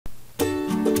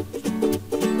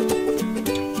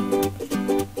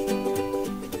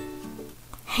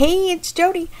Hey, it's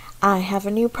Jody. I have a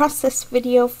new process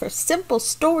video for Simple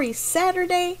Stories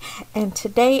Saturday, and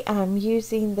today I'm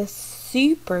using this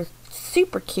super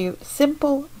cute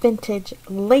simple vintage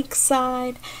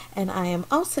lakeside, and I am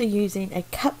also using a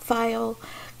cut file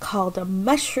called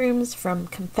Mushrooms from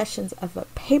Confessions of a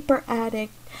Paper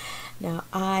Addict. Now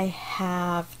I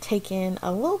have taken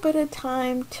a little bit of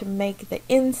time to make the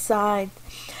inside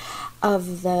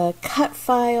of the cut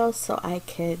file so I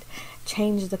could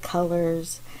change the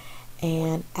colors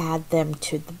and add them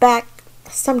to the back.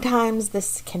 Sometimes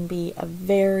this can be a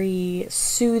very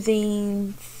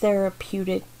soothing,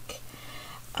 therapeutic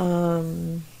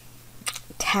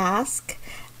task,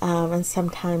 and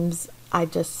sometimes I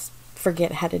just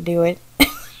forget how to do it.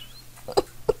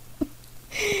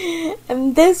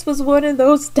 And this was one of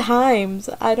those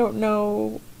times. I don't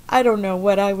know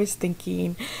what I was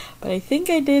thinking, but I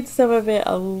think I did some of it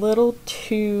a little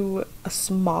too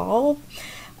small,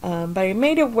 but I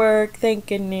made it work. Thank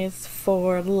goodness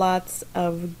for lots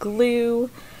of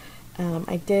glue.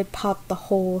 I did pop the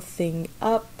whole thing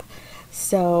up,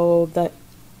 so the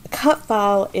cut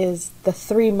file is the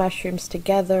 3 mushrooms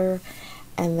together,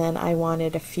 and then I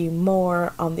wanted a few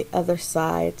more on the other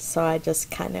side, so I just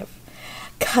kind of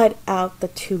cut out the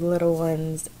 2 little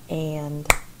ones and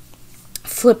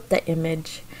flip the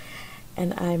image,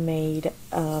 and I made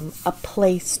a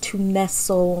place to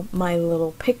nestle my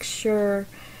little picture.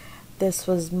 This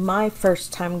was my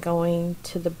first time going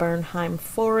to the Bernheim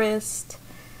forest.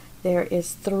 There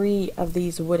is 3 of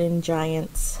these wooden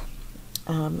giants.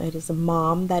 It is a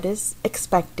mom that is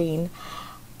expecting,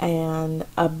 and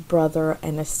a brother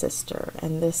and a sister,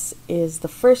 and this is the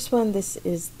first one. This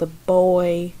is the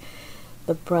boy.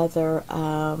 The brother,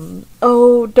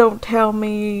 oh, don't tell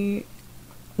me,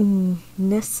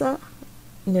 Issa,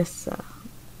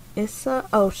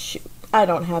 oh shoot, I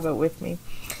don't have it with me,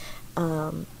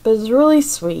 but it's really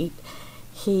sweet.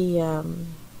 He,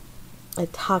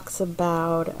 it talks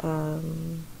about,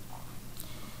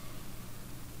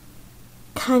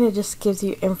 kind of just gives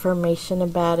you information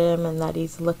about him, and that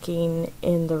he's looking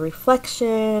in the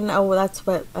reflection. Oh, that's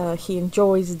what he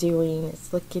enjoys doing,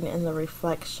 is looking in the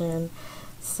reflection.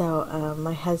 So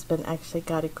my husband actually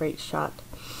got a great shot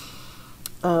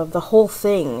of the whole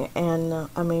thing, and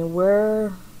I mean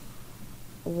we're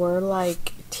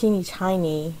like teeny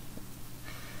tiny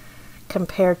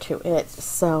compared to it,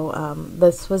 so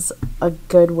this was a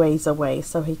good ways away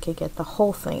so he could get the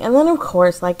whole thing. And then of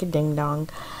course, like a ding dong,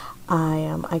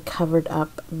 I covered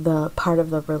up the part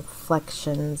of the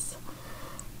reflections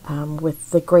with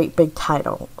the great big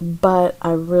title, but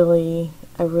I really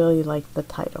like the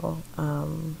title.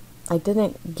 I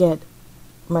didn't get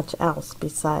much else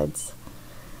besides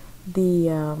the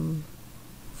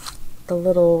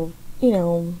little,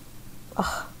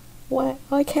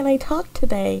 why can't I talk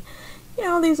today?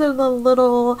 These are the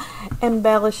little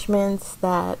embellishments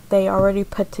that they already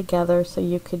put together so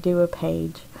you could do a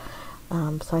page.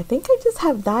 So I think I just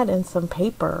have that and some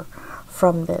paper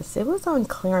from this. It was on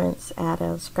clearance at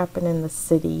a Scrappin' in the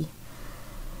City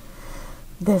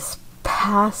this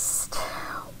past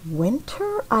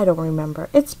winter. I don't remember.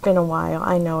 It's been a while.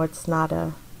 I know it's not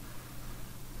a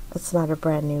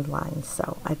brand new line,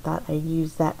 so I thought I'd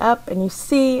use that up. And you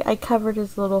see I covered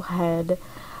his little head,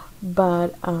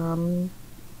 but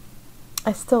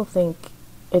I still think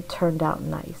it turned out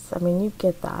nice. I mean, you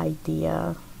get the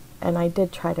idea. And I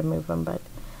did try to move him, but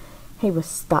he was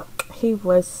stuck. He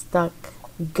was stuck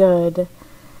good.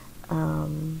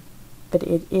 But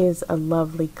it is a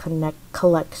lovely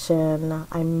collection.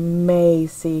 I may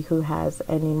see who has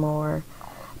any more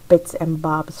bits and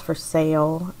bobs for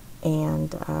sale,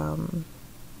 and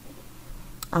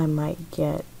I might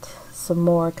get some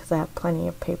more because I have plenty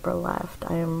of paper left.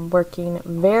 I am working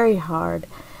very hard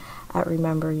at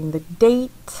remembering the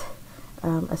date,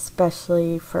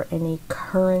 especially for any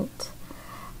current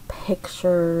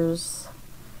pictures.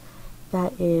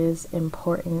 That is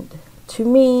important to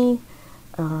me.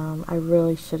 I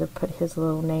really should have put his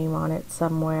little name on it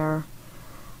somewhere.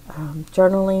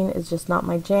 Journaling is just not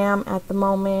my jam at the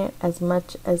moment, as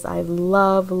much as I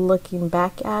love looking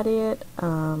back at it.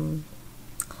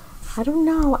 I don't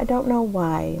know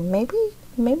why. Maybe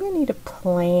I need a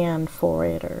plan for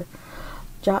it, or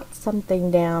jot something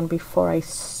down before I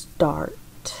start,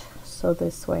 so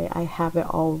this way I have it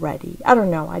all ready. I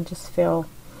don't know, I feel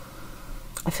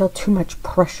too much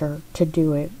pressure to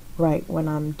do it right when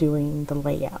I'm doing the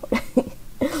layout.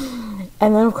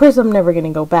 And then of course I'm never going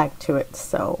to go back to it,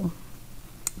 so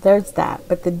there's that.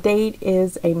 But the date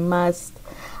is a must.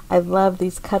 I love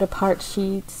these cut apart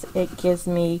sheets. It gives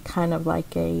me kind of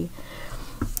like a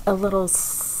little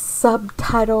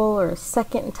subtitle or a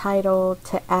second title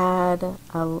to add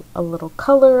a little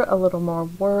color, a little more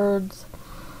words.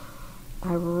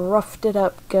 I roughed it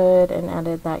up good and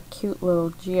added that cute little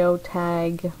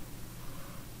geotag.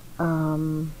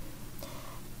 And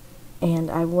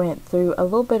I went through a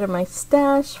little bit of my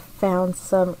stash, found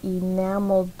some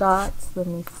enamel dots. Let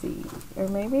me see. Or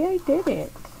maybe I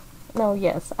didn't. No,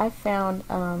 yes, I found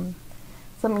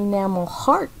some enamel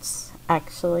hearts,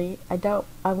 actually. I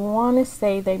want to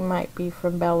say they might be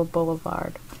from Bella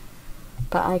Boulevard,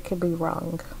 but I could be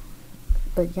wrong.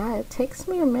 But yeah, it takes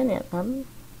me a minute. I'm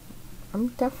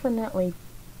definitely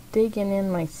digging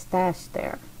in my stash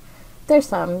there. There's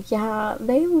some, yeah,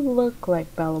 they look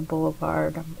like Bella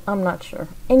Boulevard. I'm not sure.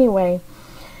 Anyway,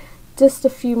 just a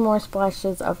few more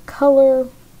splashes of color.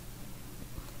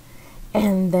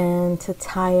 And then to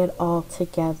tie it all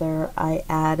together, I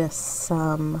add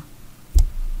some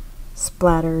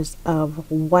splatters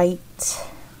of white.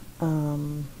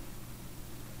 And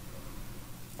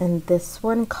this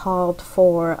one called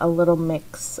for a little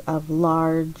mix of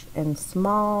large and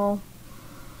small.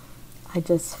 I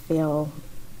just feel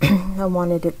I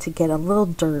wanted it to get a little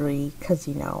dirty because,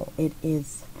 you know, it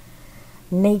is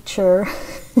nature.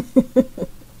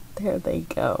 There they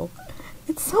go.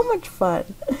 It's so much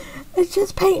fun. It's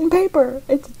just paint and paper.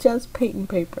 It's just paint and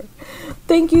paper.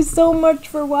 Thank you so much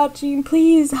for watching.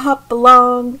 Please hop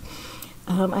along.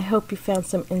 I hope you found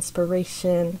some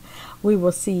inspiration. We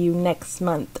will see you next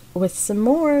month with some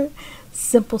more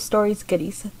Simple Stories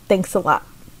goodies. Thanks a lot.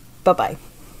 Bye-bye.